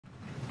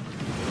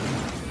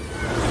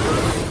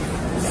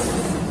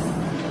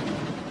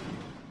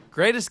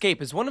Great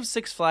Escape is one of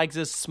Six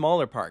Flags'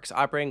 smaller parks,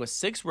 operating with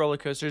 6 roller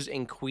coasters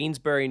in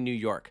Queensbury, New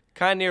York,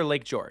 kind of near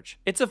Lake George.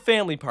 It's a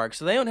family park,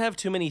 so they don't have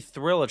too many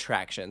thrill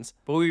attractions,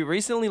 but we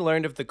recently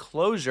learned of the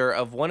closure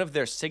of one of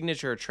their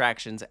signature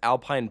attractions,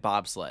 Alpine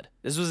Bobsled.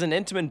 This was an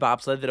intimate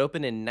bobsled that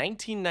opened in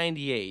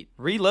 1998,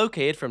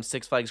 relocated from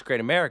Six Flags Great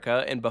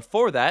America, and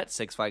before that,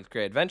 Six Flags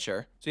Great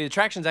Adventure. So the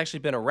attraction's actually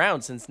been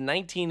around since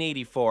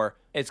 1984.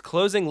 It's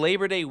closing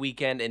Labor Day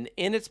weekend, and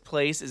in its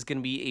place is going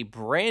to be a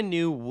brand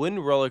new wooden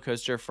roller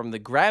coaster from the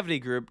Gravity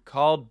Group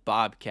called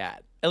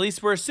Bobcat. At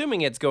least we're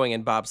assuming it's going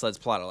in Bobsled's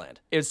plot of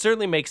land. It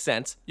certainly makes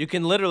sense. You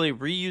can literally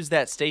reuse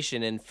that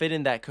station and fit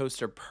in that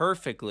coaster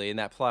perfectly in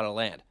that plot of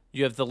land.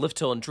 You have the lift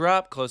hill and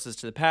drop closest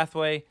to the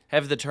pathway,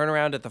 have the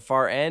turnaround at the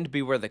far end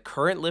be where the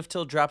current lift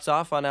hill drops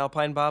off on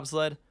Alpine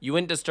Bobsled. You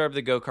wouldn't disturb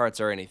the go-karts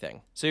or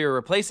anything. So you're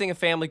replacing a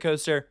family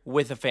coaster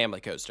with a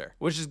family coaster,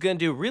 which is going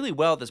to do really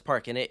well at this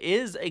park, and it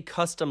is a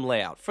custom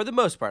layout for the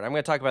most part. I'm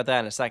going to talk about that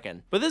in a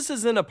second. But this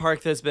isn't a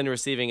park that's been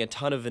receiving a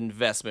ton of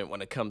investment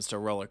when it comes to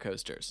roller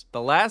coasters.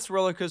 The last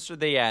roller coaster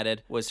they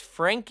added was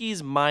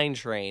Frankie's Mine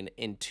Train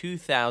in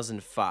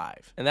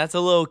 2005, and that's a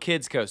little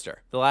kid's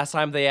coaster. The last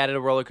time they added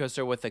a roller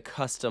coaster with a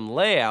custom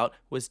layout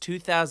was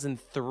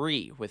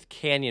 2003 with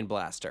Canyon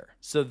Blaster.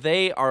 So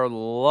they are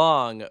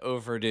long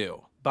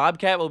overdue.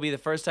 Bobcat will be the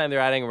first time they're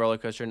adding a roller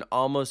coaster in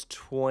almost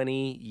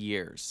 20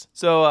 years.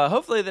 So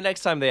hopefully the next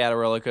time they add a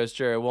roller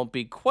coaster, it won't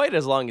be quite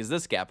as long as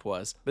this gap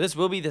was. But this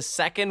will be the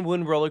second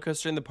wooden roller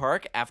coaster in the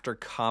park after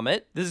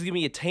Comet. This is going to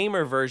be a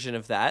tamer version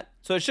of that,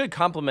 so it should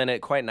complement it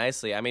quite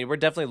nicely. I mean, we're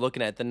definitely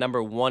looking at the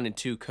number 1 and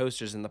 2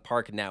 coasters in the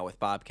park now with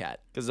Bobcat.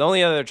 Because the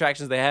only other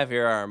attractions they have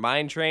here are a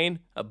mine train,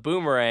 a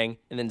boomerang,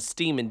 and then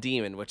Steam and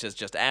Demon, which is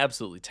just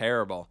absolutely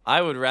terrible.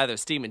 I would rather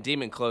Steam and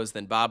Demon close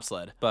than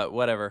Bobsled, but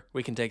whatever,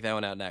 we can take that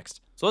one out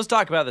next. So let's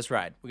talk about this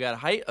ride. We got a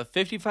height of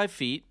 55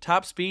 feet,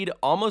 top speed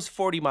almost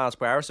 40 miles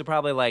per hour, so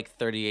probably like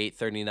 38,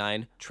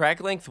 39.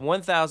 Track length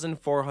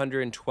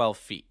 1,412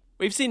 feet.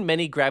 We've seen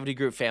many Gravity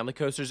Group family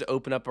coasters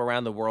open up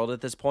around the world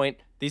at this point.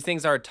 These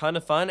things are a ton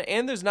of fun,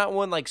 and there's not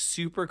one like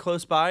super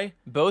close by.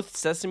 Both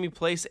Sesame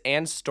Place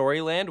and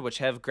Storyland, which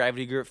have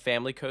Gravity Group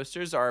family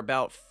coasters, are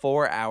about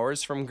 4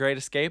 hours from Great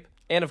Escape.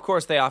 And of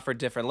course, they offer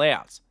different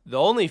layouts. The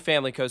only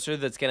family coaster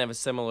that's going to have a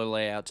similar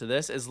layout to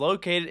this is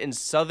located in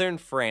southern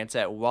France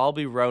at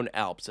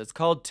Walby-Rhône-Alpes. It's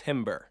called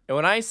Timber. And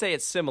when I say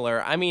it's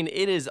similar, I mean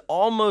it is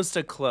almost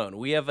a clone.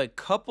 We have a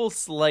couple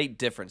slight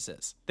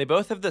differences. They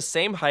both have the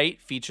same height,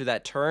 feature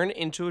that turn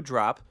into a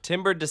drop.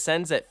 Timber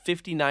descends at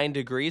 59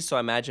 degrees, so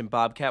I imagine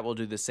Bobcat will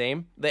do the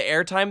same. The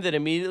airtime that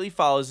immediately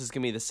follows is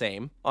going to be the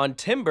same. On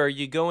Timber,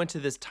 you go into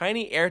this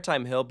tiny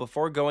airtime hill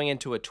before going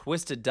into a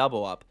twisted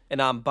double up.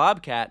 And on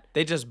Bobcat,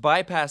 they just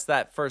bypass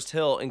that first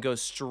hill and go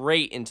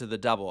straight into the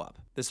double up.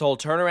 This whole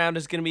turnaround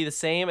is going to be the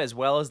same, as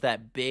well as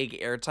that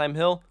big airtime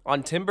hill.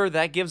 On Timber,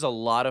 that gives a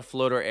lot of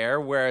floater air,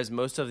 whereas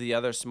most of the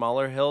other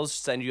smaller hills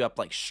send you up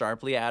like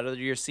sharply out of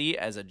your seat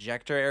as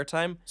ejector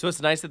airtime. So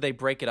it's nice that they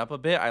break it up a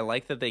bit. I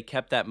like that they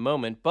kept that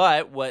moment,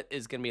 but what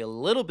is going to be a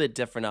little bit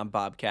different on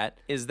Bobcat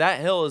is that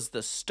hill is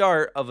the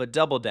start of a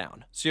double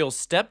down. So you'll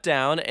step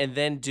down and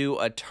then do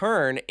a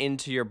turn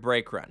into your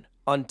brake run.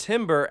 On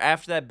Timber,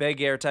 after that big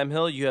airtime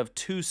hill, you have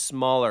 2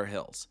 smaller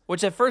hills,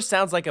 which at first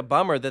sounds like a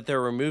bummer that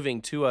they're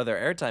removing 2 other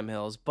airtime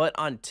hills, but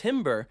on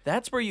Timber,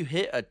 that's where you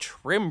hit a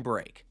trim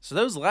brake. So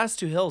those last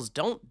 2 hills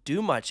don't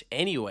do much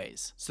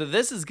anyways. So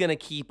this is going to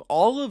keep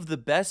all of the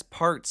best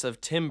parts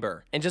of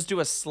Timber and just do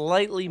a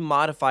slightly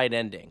modified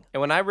ending.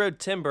 And when I rode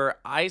Timber,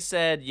 I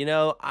said, you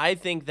know, I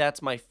think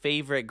that's my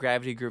favorite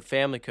Gravity Group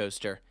family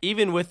coaster,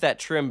 even with that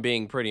trim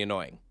being pretty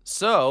annoying.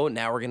 So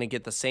now we're going to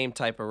get the same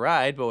type of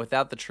ride, but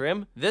without the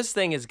trim. This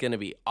thing is going to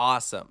be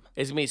awesome.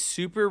 It's going to be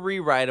super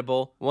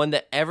re-rideable, one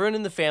that everyone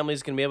in the family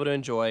is going to be able to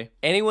enjoy.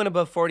 Anyone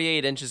above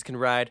 48 inches can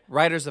ride.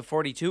 Riders of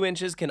 42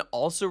 inches can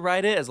also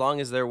ride it as long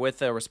as they're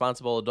with a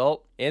responsible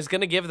adult. And it's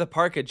going to give the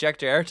park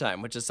ejector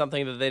airtime, which is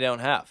something that they don't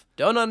have.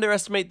 Don't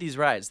underestimate these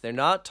rides. They're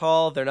not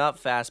tall, they're not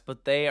fast,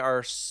 but they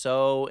are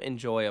so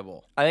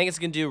enjoyable. I think it's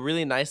going to do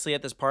really nicely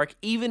at this park,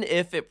 even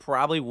if it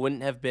probably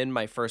wouldn't have been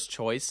my first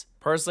choice.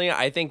 Personally,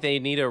 I think they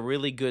need a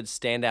really good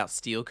standout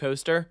steel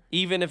coaster.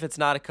 Even if it's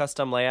not a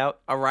custom layout,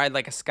 a ride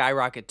like a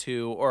Skyrocket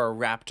 2 or a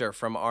Raptor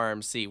from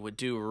RMC would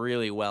do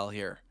really well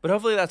here. But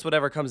hopefully that's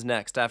whatever comes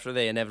next after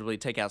they inevitably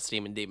take out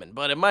Steam and Demon,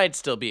 but it might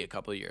still be a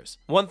couple years.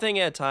 One thing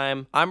at a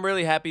time. I'm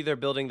really happy they're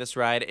building this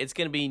ride. It's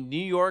going to be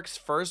New York's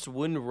first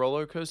wooden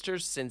roller coaster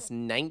since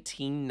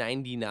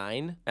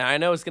 1999. And I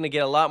know it's going to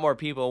get a lot more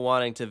people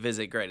wanting to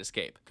visit Great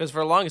Escape, because for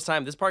the longest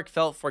time, this park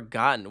felt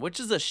forgotten,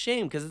 which is a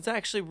shame because it's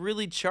actually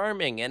really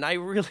charming and I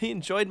really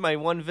enjoyed my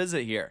one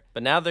visit here.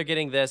 But now they're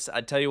getting this,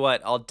 I tell you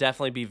what, I'll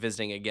definitely be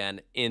visiting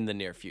again in the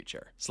near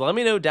future. So let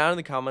me know down in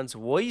the comments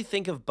what you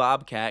think of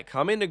Bobcat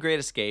coming to Great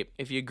Escape.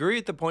 If you agree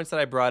with the points that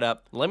I brought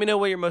up, let me know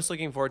what you're most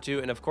looking forward to,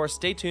 and of course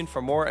stay tuned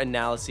for more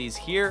analyses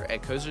here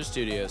at Coaster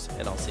Studios,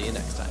 and I'll see you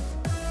next time.